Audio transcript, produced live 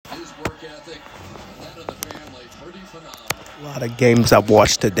work ethic, that of the family, pretty phenomenal. A lot of games I've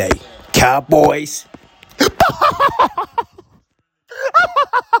watched today. Cowboys.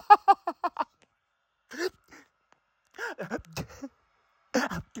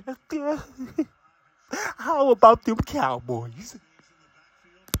 How about them Cowboys?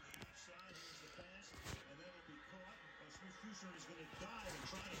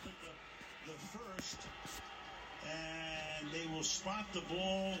 They will spot the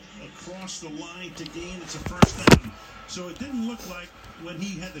ball across the line to gain. It's a first down. So it didn't look like when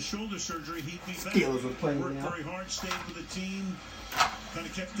he had the shoulder surgery, he'd be back. Worked very hard, stayed with the team, kind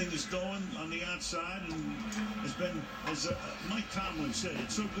of kept things going on the outside, and has been, as Mike Tomlin said,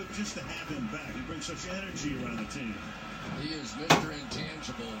 it's so good just to have him back. He brings such energy around the team. He is Mr.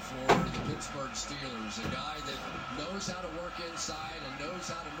 Intangible for the Pittsburgh Steelers, a guy that knows how to work inside and knows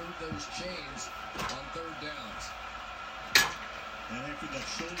how to move those chains on third downs. And after that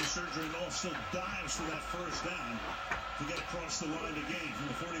shoulder surgery and all, still dives for that first down to get across the line to gain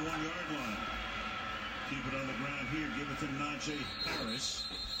from the 41-yard line. Keep it on the ground here. Give it to Najee Harris.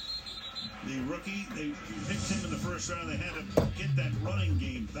 The rookie, they picked him in the first round. They had to get that running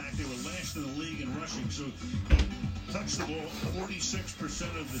game back. They were last in the league in rushing. So he touched the ball 46%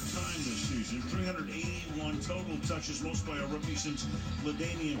 of the time this season. 381 total touches, most by a rookie since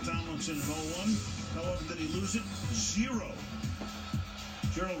LaDainian Tomlinson in 01. How often did he lose it? 0.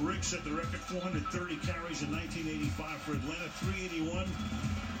 Gerald Riggs set the record, 430 carries in 1985 for Atlanta, 381.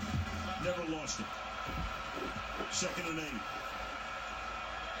 Never lost it. 2nd and 8.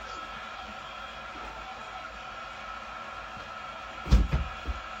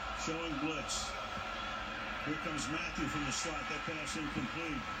 Showing blitz. Here comes Matthew from the slot. That pass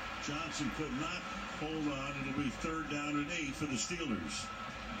incomplete. Johnson could not hold on. It'll be 3rd down and 8 for the Steelers.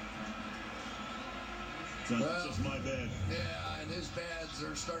 That's my bad. Yeah, and his bads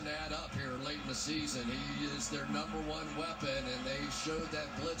are starting to add up here late in the season. He is their #1 weapon, and they showed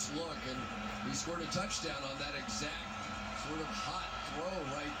that blitz look, and he scored a touchdown on that exact sort of hot throw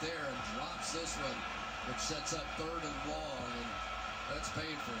right there and drops this one, which sets up 3rd and long, and that's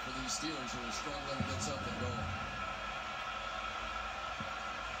painful for these Steelers who are struggling to get something going.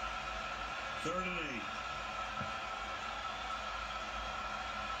 3rd and 8.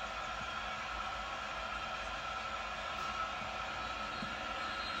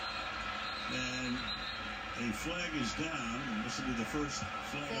 And a flag is down. This will be the first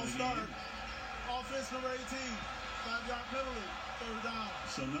flag of the game. Offense number 18. 5-yard penalty. 3rd down.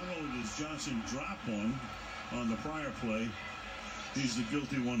 So not only does Johnson drop one on the prior play, he's the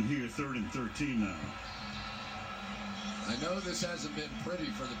guilty one here. 3rd and 13 now. I know this hasn't been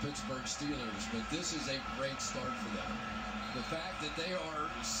pretty for the Pittsburgh Steelers, but this is a great start for them. The fact that they are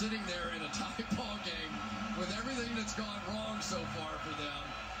sitting there in a tie ball game with everything that's gone wrong so far for them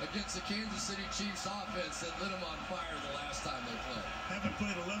against the Kansas City Chiefs offense that lit them on fire the last time they played. Haven't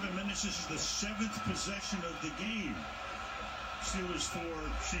played 11 minutes. This is the 7th possession of the game. Steelers 4,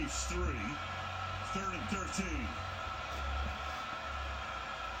 Chiefs 3. 3rd and 13.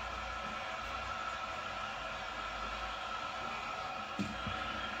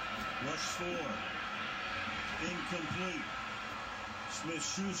 Rush 4. Incomplete.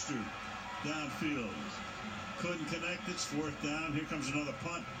 Smith-Schuster downfield. Couldn't connect. It's 4th down. Here comes another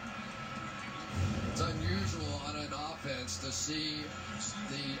punt. It's unusual on an offense to see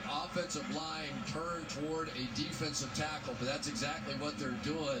the offensive line turn toward a defensive tackle, but that's exactly what they're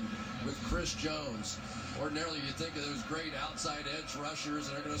doing with Chris Jones. Ordinarily, you think of those great outside edge rushers,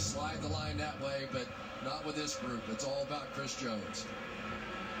 and they're going to slide the line that way, but not with this group. It's all about Chris Jones.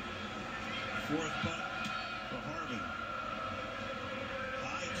 4th punt for Harvin.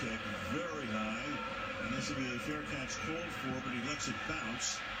 High kick, very high. And this will be a fair catch called for, but he lets it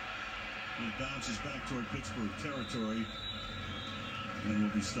bounce. He bounces back toward Pittsburgh territory. And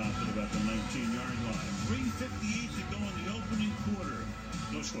will be stopped at about the 19-yard line. 3:58 to go in the opening quarter.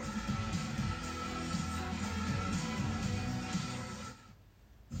 No score.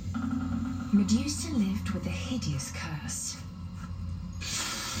 Medusa lived with a hideous curse.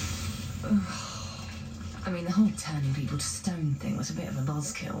 I mean, the whole turning people to stone thing was a bit of a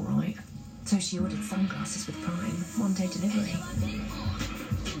buzzkill, right? So she ordered sunglasses with Prime, 1-day delivery.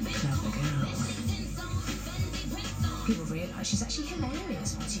 Clever girl. People realise she's actually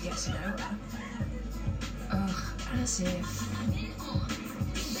hilarious once you get to know her. Ugh, as if...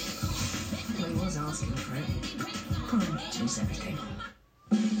 Well, he was asking for it. Prime changes everything.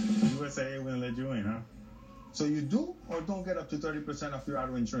 USA wouldn't let you in, huh? So you do or don't get up to 30% of your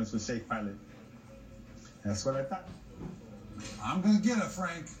auto insurance with Safe Pilot? That's what I thought. I'm gonna get it,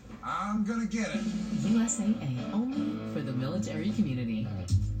 Frank. I'm gonna get it. USAA, only for the military community.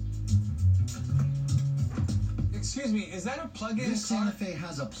 Excuse me, is that a plug-in This car? Santa Fe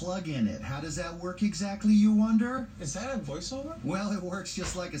has a plug in it. How does that work exactly, you wonder? Is that a voiceover? Well, it works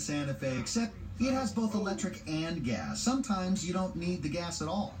just like a Santa Fe, except it has both electric and gas. Sometimes you don't need the gas at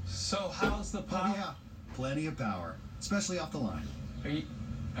all. So how's the power? Oh, yeah. Plenty of power, especially off the line.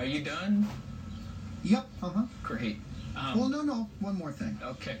 Are you done? Yep, Great. Well, no, one more thing.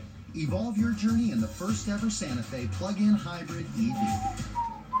 Okay. Evolve your journey in the first ever Santa Fe plug-in hybrid EV.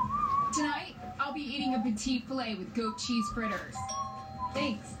 Tonight, I'll be eating a petite filet with goat cheese fritters.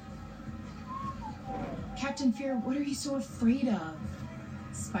 Thanks. Captain Fear, what are you so afraid of?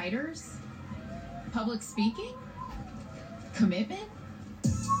 Spiders? Public speaking? Commitment?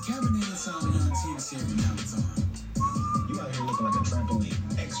 Cabernet Sauvignon on TNC every now and then. You out here looking like a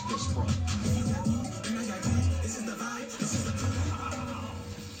trampoline, extra sprung. This is the vibe. This is the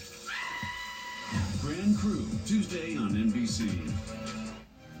Grand Crew, Tuesday on NBC.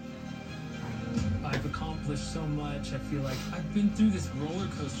 I've accomplished so much. I feel like I've been through this roller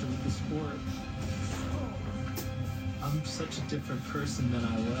coaster with the sport. I'm such a different person than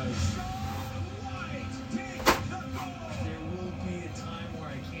I was. There will be a time where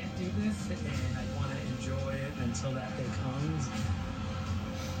I can't do this, and I want to enjoy it until that day comes.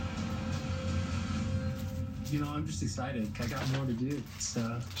 You know, I'm just excited. I got more to do, so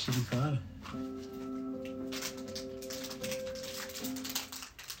it should be fun.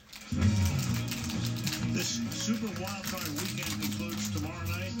 This Super Wildcard weekend concludes tomorrow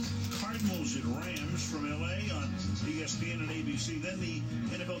night. Cardinals at Rams from LA on ESPN and ABC. Then the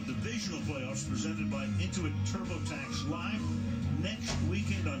NFL divisional playoffs presented by Intuit TurboTax Live next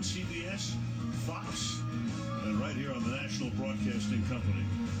weekend on CBS, Fox, and right here on the National Broadcasting Company.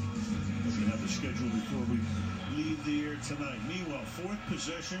 We have the schedule before we leave the air tonight. Meanwhile, fourth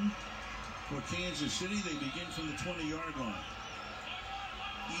possession for Kansas City. They begin from the 20-yard line.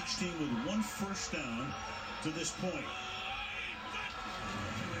 Each team with one first down to this point.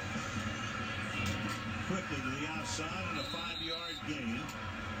 Quickly to the outside on a 5-yard gain.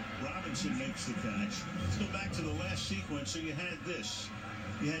 Robinson makes the catch. Let's go back to the last sequence. So you had this.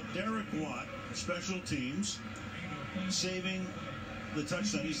 You had Derek Watt, special teams, saving the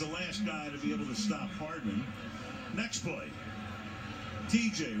touchdown. He's the last guy to be able to stop Hardman. Next play.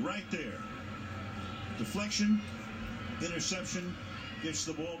 TJ right there. Deflection, interception, gets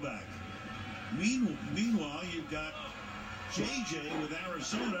the ball back. Meanwhile, you've got JJ with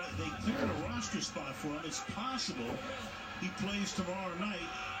Arizona. They cleared a roster spot for him. It's possible he plays tomorrow night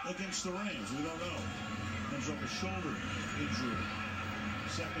against the Rams. We don't know. Comes off a shoulder injury.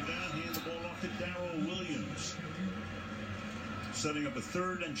 Second down, hand the ball off to Darrell Williams. Setting up a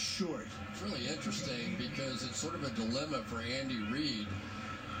third and short. It's really interesting because it's sort of a dilemma for Andy Reid.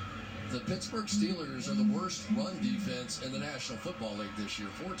 The Pittsburgh Steelers are the worst run defense in the National Football League this year.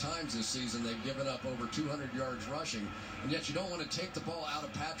 4 times this season they've given up over 200 yards rushing, and yet you don't want to take the ball out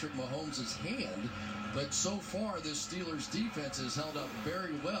of Patrick Mahomes' hand. But so far, this Steelers defense has held up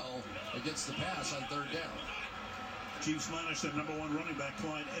very well against the pass on third down. Chiefs minus their number 1 running back,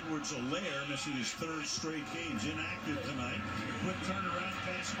 Clyde Edwards-Helaire, missing his 3rd straight games. Inactive tonight. Quick turnaround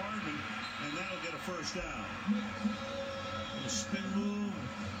pass Hardman, and that'll get a first down. A spin move.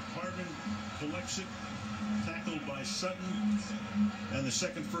 Hardman collects it, tackled by Sutton, and the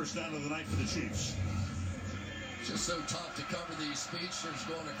second first down of the night for the Chiefs. Just so tough to cover these speedsters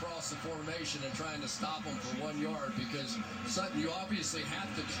going across the formation and trying to stop them for 1 yard, because Sutton, you obviously have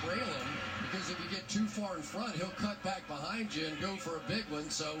to trail him, because if you get too far in front, he'll cut back behind you and go for a big one,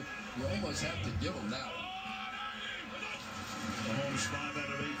 so you almost have to give him that one. Mahomes 5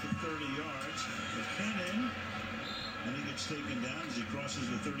 out of 8 for 30 yards. McKinnon. And he gets taken down as he crosses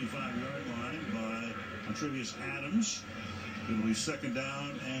the 35-yard line by Montravius Adams. It'll be second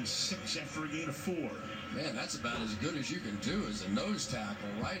down and 6 after a gain of 4. Man, that's about as good as you can do as a nose tackle.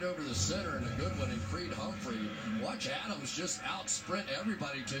 Right over the center, and a good one in Creed Humphrey. Watch Adams just out-sprint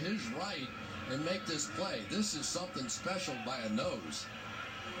everybody to his right and make this play. This is something special by a nose.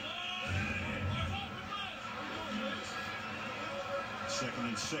 Second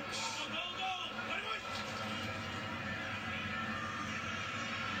and 6.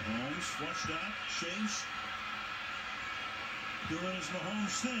 Mahomes flushed out. Chase doing his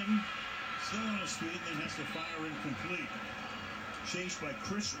Mahomes thing. Still on his feet, and then has to fire incomplete. Chased by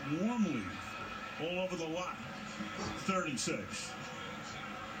Chris Wormley all over the lot. 3rd and 6.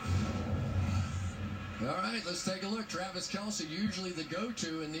 All right, let's take a look. Travis Kelce, usually the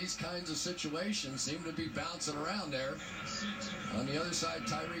go-to in these kinds of situations, seem to be bouncing around there. On the other side,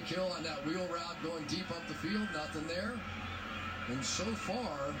 Tyreek Hill on that wheel route going deep up the field. Nothing there. And so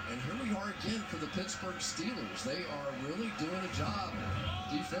far, and here we are again for the Pittsburgh Steelers. They are really doing a job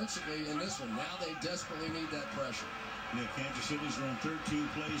defensively in this one. Now they desperately need that pressure. Yeah, Kansas City's run 13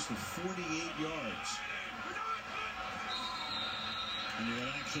 plays for 48 yards. And you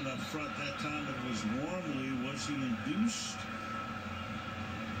got action up front. That time it was Wormley. Was he induced?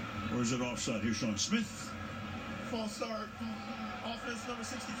 Or is it offside? Here's Sean Smith. False start. Offense number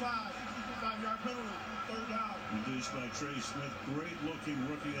 65. 5-yard penalty. Third down. Induced by Trey Smith. Great-looking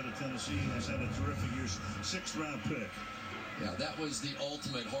rookie out of Tennessee. Has had a terrific year. 6th-round pick. Yeah, that was the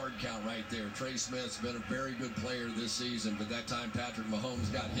ultimate hard count right there. Trey Smith's been a very good player this season, but that time Patrick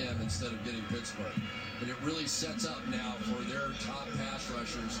Mahomes got him instead of getting Pittsburgh. But it really sets up now for their top pass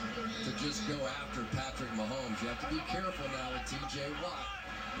rushers to just go after Patrick Mahomes. You have to be careful now with T.J. Watt,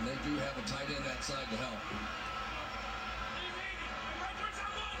 and they do have a tight end that side to help.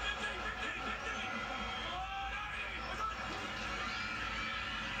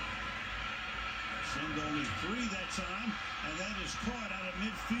 Send only 3 that time, and that is caught out of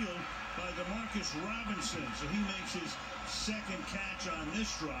midfield by DeMarcus Robinson. So he makes his second catch on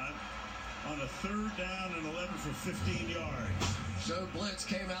this drive on a 3rd down and 11 for 15 yards. So blitz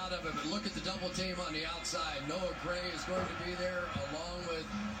came out of it, but look at the double team on the outside. Noah Gray is going to be there along with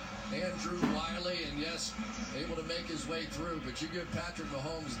Andrew Wiley, and yes, able to make his way through. But you give Patrick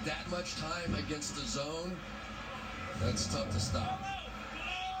Mahomes that much time against the zone, that's tough to stop.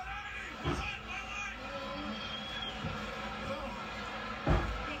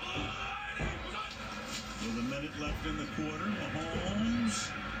 With a minute left in the quarter, Mahomes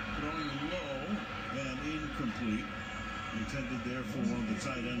throwing low and incomplete. Intended there for one of the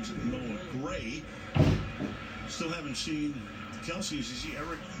tight ends, Noah Gray. Still haven't seen Kelsey. As you see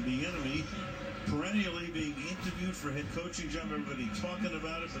Eric Bieniemy perennially being interviewed for head coaching job. Everybody talking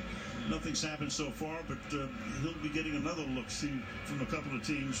about it, but nothing's happened so far. But he'll be getting another look-see from a couple of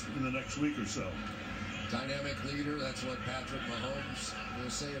teams in the next week or so. Dynamic leader, that's what Patrick Mahomes will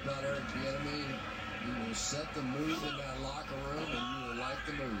say about Eric Bieniemy. He will set the mood in that locker room, and you will like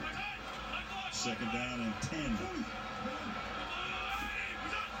the mood. 2nd down and 10.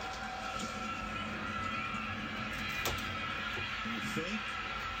 Fake,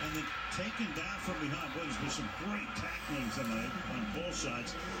 and then taken down from behind. Boy, there's been some great tackling tonight on both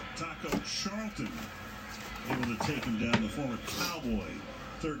sides. Taco Charlton able to take him down, the former Cowboy.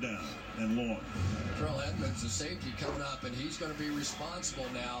 3rd down and long. Terrell Edmonds, the safety, coming up, and he's going to be responsible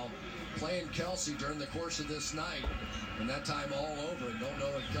now, playing Kelsey during the course of this night. And that time all over. And don't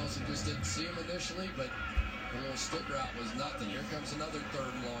know if Kelsey just didn't see him initially, but the little stick route was nothing. Here comes another 3rd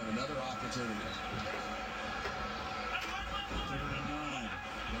and long, another opportunity. 3rd and 9.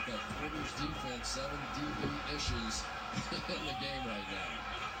 Look at Twitter's defense, 7 DB issues in the game right now.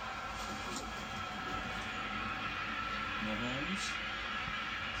 Mahomes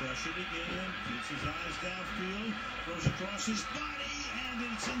pressured again, keeps his eyes downfield, throws across his body, and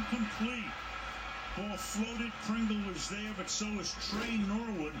it's incomplete. Ball floated, Pringle was there, but so is Trey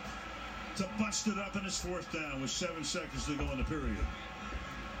Norwood to bust it up in his 4th down with 7 seconds to go in the period.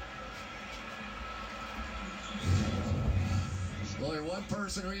 Well, there's one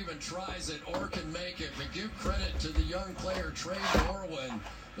person who even tries it or can make it, but give credit to the young player, Trey Norwood.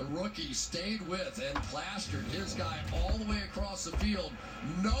 The rookie stayed with and plastered his guy all the way across the field,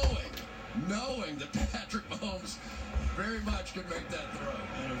 knowing that Patrick Mahomes very much could make that throw.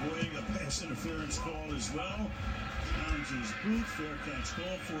 And avoiding a pass interference call as well. Townsend's boot, fair catch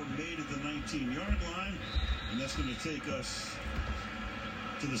call for, made at the 19-yard line. And that's going to take us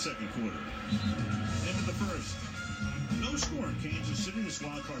to the 2nd quarter. End of the 1st. No score in Kansas City, this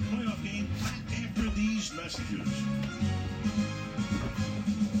wildcard playoff game, back after these messages.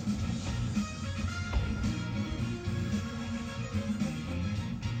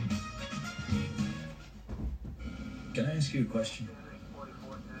 Can I ask you a question?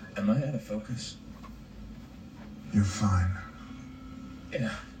 Am I out of focus? You're fine.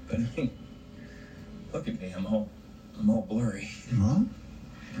 Yeah, but I mean, look at me. I'm all blurry. Well,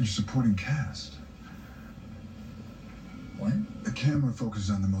 you're supporting cast. What? The camera focuses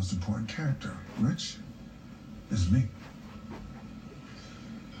on the most important character, which is me.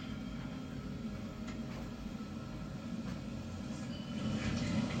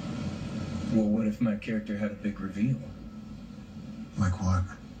 Well, what if my character had a big reveal? Like what?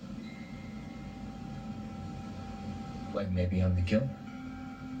 Like maybe I'm the killer.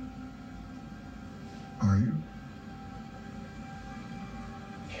 Are you?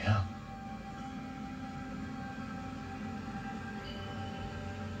 Yeah.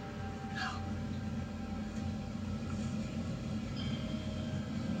 No.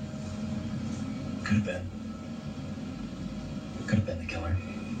 Could have been. have been the killer.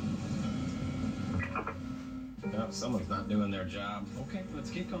 No, someone's not doing their job. Okay, let's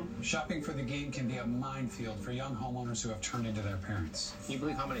keep going. Shopping for the game can be a minefield for young homeowners who have turned into their parents. Can you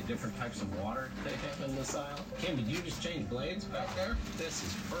believe how many different types of water they have in this aisle? Kim, did you just change blades back there? This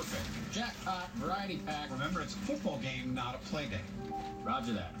is perfect. Jackpot, variety pack. Remember, it's a football game, not a play day.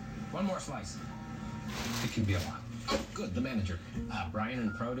 Roger that. One more slice. It can be a lot. Oh, good, the manager. Brian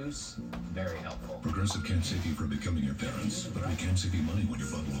and Produce, very helpful. Progressive can't save you from becoming your parents, but we can save you money when you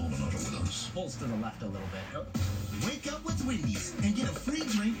bundle home and auto with us. Pulls to the left a little bit. Oh. Wake up with Wendy's and get a free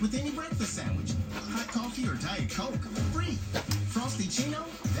drink with any breakfast sandwich. Hot coffee or Diet Coke, free. Frosty Chino,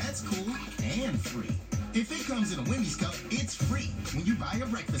 that's cool and free. If it comes in a Wendy's cup, it's free when you buy a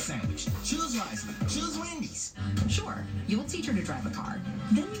breakfast sandwich. Choose wisely. Choose Wendy's. Sure, you'll teach her to drive a car.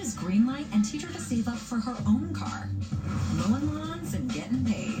 Then use Greenlight and teach her to save up for her own car. Mowing lawns and getting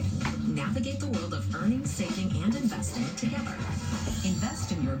paid. Navigate the world of earning, saving, and investing together.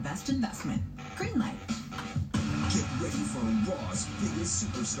 Invest in your best investment. Greenlight. Get ready for Raw's biggest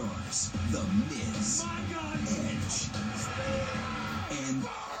superstars. The Miz, Edge, and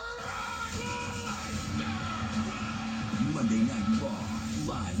Monday Night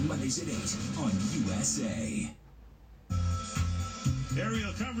Raw. Live Mondays at 8 on USA.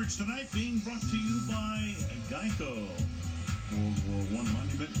 Aerial coverage tonight being brought to you by Geico. World War I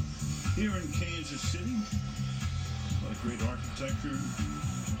monument here in Kansas City. A lot of great architecture.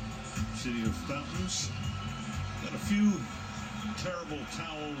 City of fountains. Got a few terrible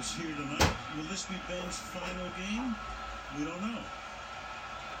towels here tonight. Will this be Ben's final game? We don't know.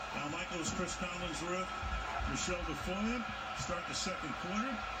 Al Michaels, Chris Collinsworth, Michelle Defoya start the second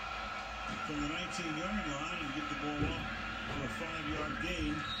quarter from the 19-yard line and get the ball up for a 5-yard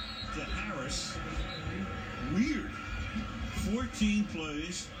gain to Harris. Weird. 14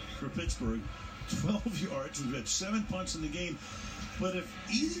 plays for Pittsburgh, 12 yards. We've had 7 punts in the game. But if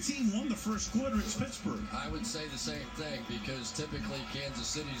either team won the first quarter, it's Pittsburgh. I would say the same thing because typically Kansas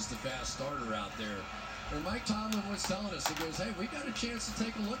City is the fast starter out there. And Mike Tomlin was telling us, he goes, hey, we got a chance to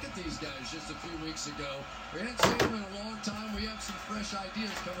take a look at these guys just a few weeks ago. We hadn't seen them in a long time. We have some fresh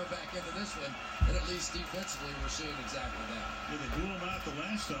ideas coming back into this one. And at least defensively, we're seeing exactly that. Yeah, they blew them out the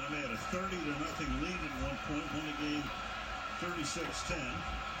last time. They had a 30-0 lead at one point. Won the game 36-10.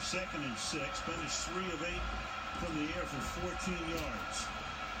 2nd and 6. Finished 3 of 8 from the air for 14 yards.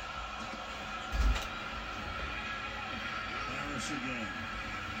 Harris again.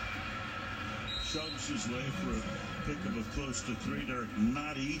 Shoves his way for a pick of a close to 3. Derek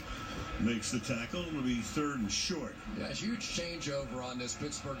Nottie makes the tackle. It'll be 3rd and short. Yeah, huge changeover on this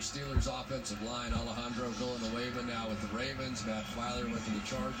Pittsburgh Steelers offensive line. Alejandro Villanueva now with the Ravens. Matt Filer went to the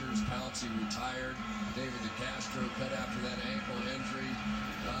Chargers. Pouncey retired. David DeCastro cut after that ankle injury.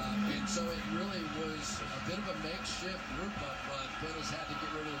 And so it really was a bit of a makeshift group up front. Pettis had to get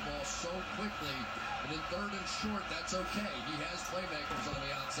rid of the ball so quickly. And in 3rd and short, that's okay. He has playmakers on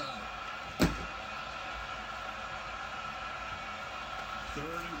the outside.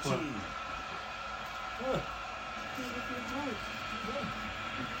 3rd and 2.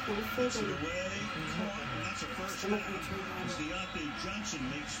 Puts it away, caught, and that's a first down. As Deontay Johnson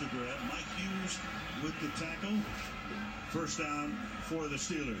makes the grab. Mike Hughes with the tackle. First down for the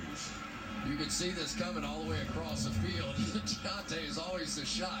Steelers. You can see this coming all the way across the field. Deontay is always the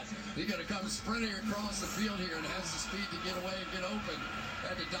shot. He's going to come sprinting across the field here and has the speed to get away and get open.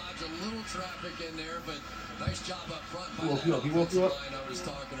 Had to dodge a little traffic in there, but nice job up front by that offensive line I was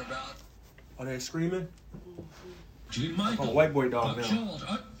talking about. Are they screaming? Gene Michael. Oh, white boy dog now.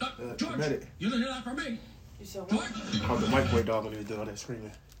 George, you didn't hear that from me. George. Oh, the white boy dog when they do all that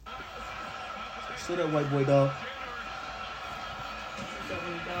screaming. See that white boy dog?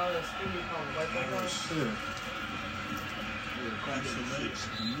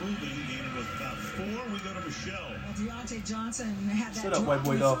 Moving, gain of about 4. We go to Michelle. Well, Deontay Johnson had that drop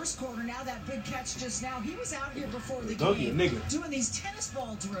in the first quarter. Now that big catch just now. He was out here before the game doing these tennis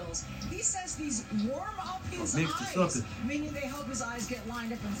ball drills. He says these warm up his eyes, meaning they help his eyes get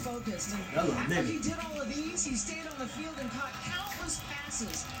lined up and focused. And after he did all of these, he stayed on the field and caught countless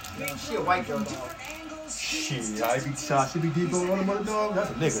passes. She a white girl dog. Shit, I be shot. She be deep on the mother dog. That's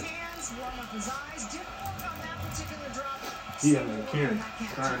a nigga. Warm up his eyes. Didn't work on that particular drop. He had a Karen.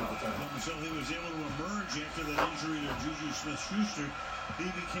 Crying all the time. Until he was able to emerge after that injury to Juju Smith-Schuster, he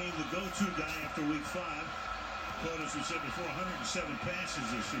became the go-to guy after week 5. Caught, as we said before, 107 passes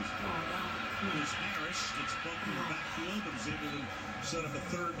this season. Here's Harris, gets bumped in the backfield, but is able to set up a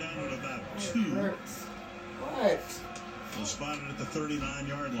 3rd down at about 2. What? He's spotted at the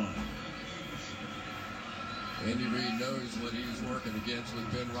 39-yard line. Andy Reid knows what he's working against with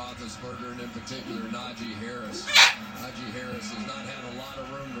Ben Roethlisberger and in particular Najee Harris. Najee Harris has not had a lot of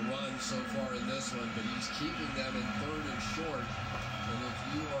room to run so far in this one, but he's keeping them in 3rd and short. And if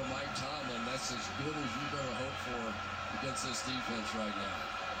you are Mike Tomlin, that's as good as you're going to hope for against this defense right now.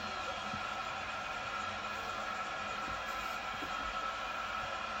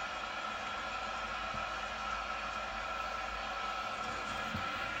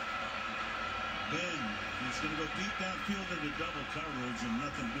 Ben, he's going to go deep downfield into double coverage and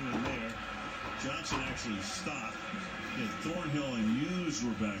nothing doing there. Johnson actually stopped. Yeah, Thornhill and Hughes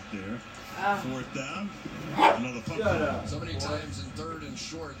were back there. 4th down. Another punt. So many times in 3rd and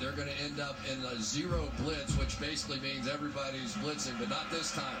short, they're going to end up in a 0 blitz, which basically means everybody's blitzing, but not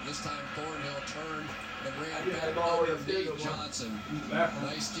this time. This time Thornhill turned and ran back underneath Johnson.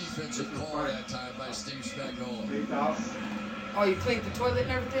 Nice defensive call that time by Steve Spagnuolo. Oh, you cleaned the toilet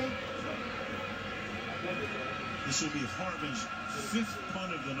and everything? This will be Harvin's 5th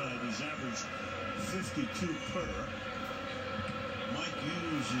punt of the night. He's averaged 52 per. Mike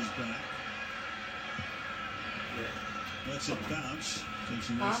Hughes is back. Lets it bounce. Takes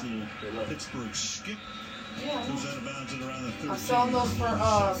a nice little Pittsburgh skip. Yeah. Goes out of bounds at around the 13. I'm selling those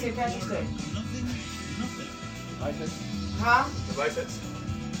for St. Patrick's Day. Nothing. License? Huh? The license?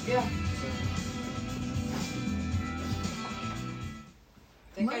 Yeah.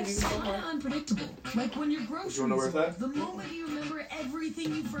 Life's kind of unpredictable. Like when your groceries You wanna know where it's at? the moment you remember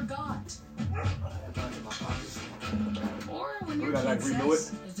everything you forgot. Or when your kid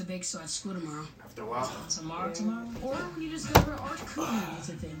says, there's a big sweat school tomorrow. After a while. Tomorrow. Or when you discover art cooking is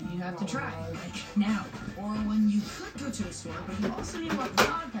a thing you have to try, like now. Or when you could go to a store, but you also need to walk the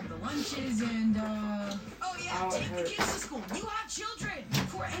dog, pack the lunches, and oh yeah, take the kids to school. You have children.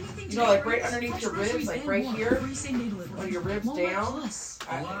 For anything to You know, like right underneath your ribs, like right here, or your ribs down.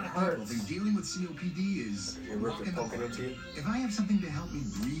 A lot of people think dealing with COPD is walking the park. If I have something to help me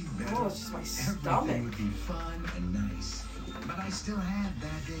breathe better, Oh, it's just my stomach. everything would be fun and nice. But I still have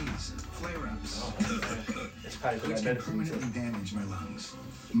bad days, flare-ups, which can permanently damage my lungs.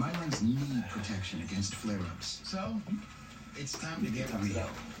 My lungs need protection against flare-ups. So, it's time to get real.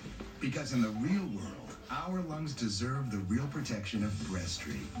 Because in the real world, our lungs deserve the real protection of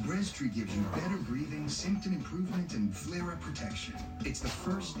Breztri. Breztri gives you better breathing, symptom improvement, and flare-up protection. It's the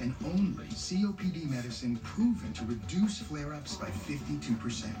first and only COPD medicine proven to reduce flare-ups by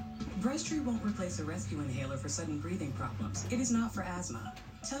 52%. Breztri won't replace a rescue inhaler for sudden breathing problems. It is not for asthma.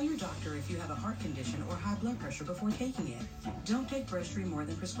 Tell your doctor if you have a heart condition or high blood pressure before taking it. Don't take Breztri more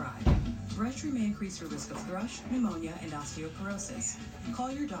than prescribed. Breztri may increase your risk of thrush, pneumonia, and osteoporosis.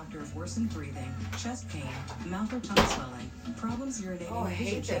 Call your doctor if worsened breathing, chest pain, mouth or tongue swelling, problems urinating, Oh, I vision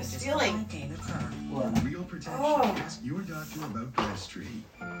hate this changes, or feeling. eye pain occur. For real protection, ask your doctor about Breztri.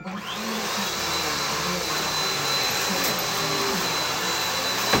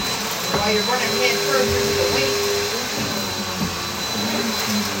 While you're running head first into the weight.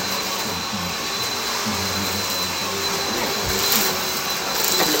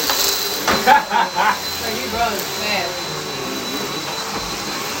 So you run fast.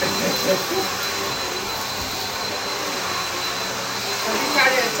 So you try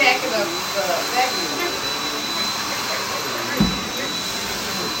to attack the vacuum.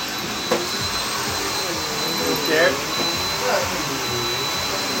 Scared?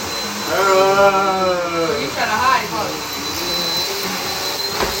 So you try to hide, huh?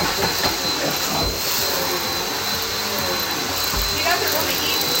 He doesn't really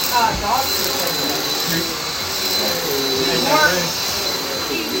eat dog food like that.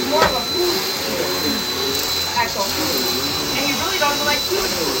 He's more of a food eater. Actual food. And he really doesn't like food.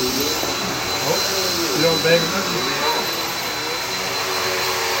 You don't beg nothing?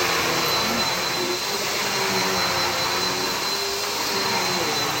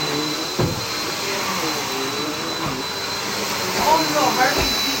 Oh no, Harvey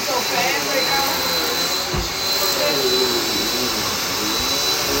eats so fast right now.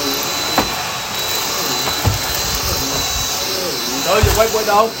 No, you white boy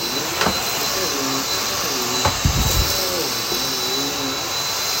dog.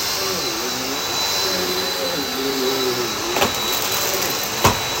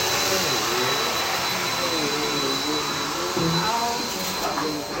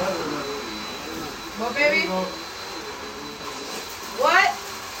 What, baby? What?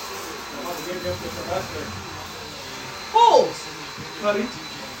 Who? Buddy.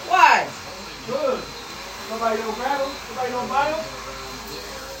 Why? Good. Somebody don't grab him? Somebody don't buy him?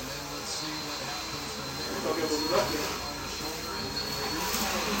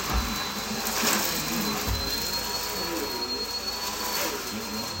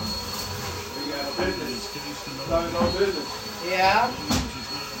 business. None of no business. Yeah.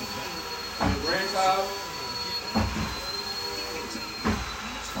 Your grandchild.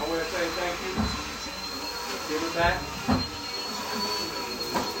 I want to say thank you. Give it back.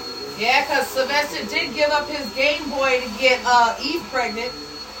 Yeah, because Sylvester did give up his Game Boy to get Eve pregnant.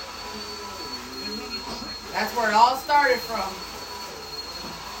 That's where it all started from.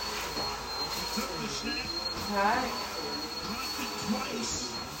 Right.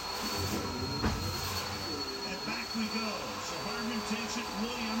 And back we go. So Hardman takes it.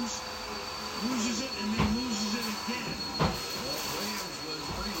 Williams loses it and then loses it again. Well, Williams was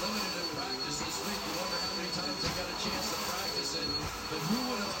pretty limited in practice this week. You wonder how many times they got a chance to practice it. But who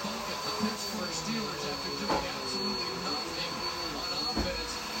would have thought that the Pittsburgh Steelers, after doing absolutely nothing on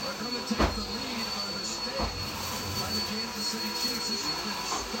offense, are going to take the lead on a mistake by the Kansas City Chiefs? This has been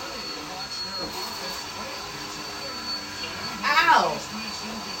stunning to watch their offense play out here tonight. Ow!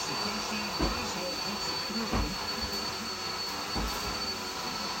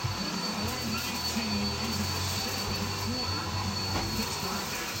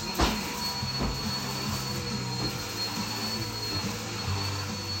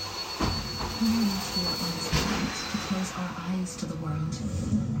 Close our eyes to the world.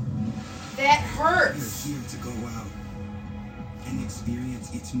 That hurts. We're here to go out and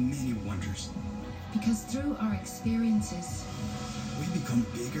experience its many wonders. Because through our experiences, We become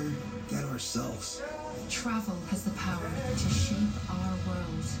bigger than ourselves travel has the power to shape our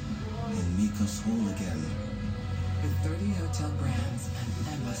world. and make us whole again. With 30 hotel brands and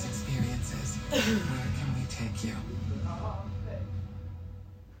endless experiences, where can we take you?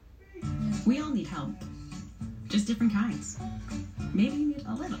 We all need help. Just different kinds. Maybe you need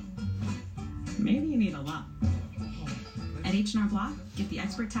a little. Maybe you need a lot. At H&R Block, get the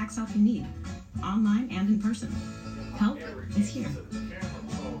expert tax help you need, online and in person. Help is here.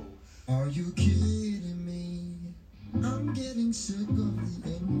 Are you kidding me? I'm getting sick of the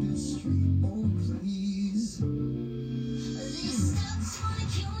industry. Oh, please. These stuffs wanna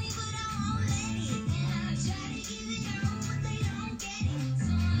kill me, but I won't let it. And I try to give it all, but they don't get it.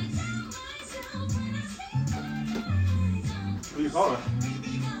 So I tell myself when I say, Who you calling?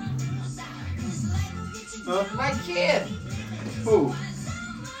 Huh? My kid. Who?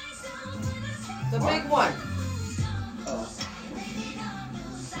 The big one.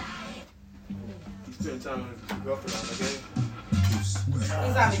 You spend time with your girlfriend on the game?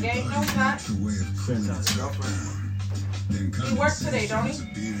 He's on the game? No, he's not. Spend time with your girlfriend. He works today, don't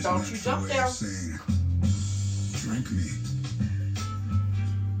he? Don't you jump down. Drink me.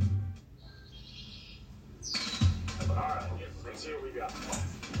 Alright, let's see what we got.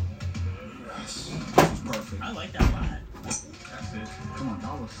 Perfect. I like that vibe. That's it. Come on,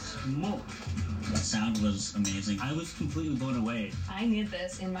 that was smoke. The sound was amazing. I was completely blown away. I need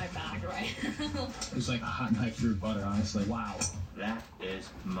this in my bag right now. It was like a hot knife through butter, honestly. Wow. That is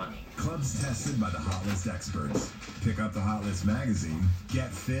money. Clubs tested by the Hot List experts. Pick up the Hot List magazine, get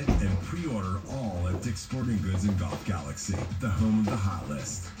fit, and pre-order all at Dick's Sporting Goods and Golf Galaxy, the home of the Hot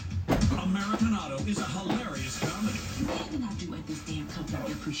List. American Auto is a hilarious comedy. What did I do at this damn company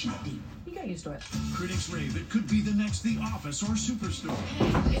to appreciate you? You got used to it. Critics rave it could be the next The Office or Superstore.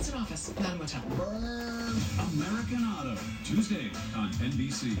 Hey, it's an office, not a motel. American Auto, Tuesday on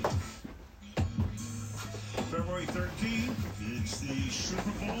NBC. February 13th, it's the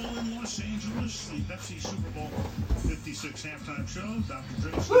Super Bowl in Los Angeles, the Pepsi Super Bowl 56 halftime show. Dr.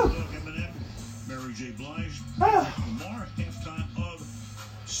 Dre, Snoop Dogg, Eminem, Mary J. Blige, Lamar, halftime of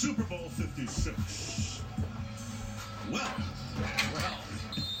Super Bowl 56. Well,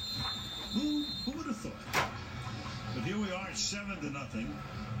 who would have thought? But here we are, 7-0.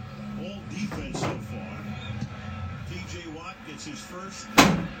 All defense so far. T.J. Watt gets his first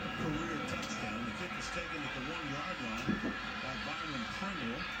career touchdown. The kick is taken at the 1-yard line by Byron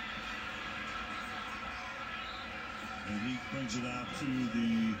Pringle. And he brings it out to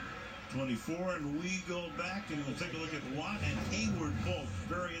the 24, and we go back and we'll take a look at Watt and Hayward both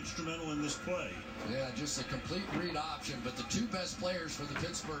very instrumental in this play. Yeah, just a complete read option, but the two best players for the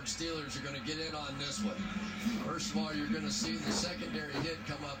Pittsburgh Steelers are going to get in on this one. First of all, you're going to see the secondary hit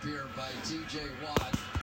come up here by T.J. Watt.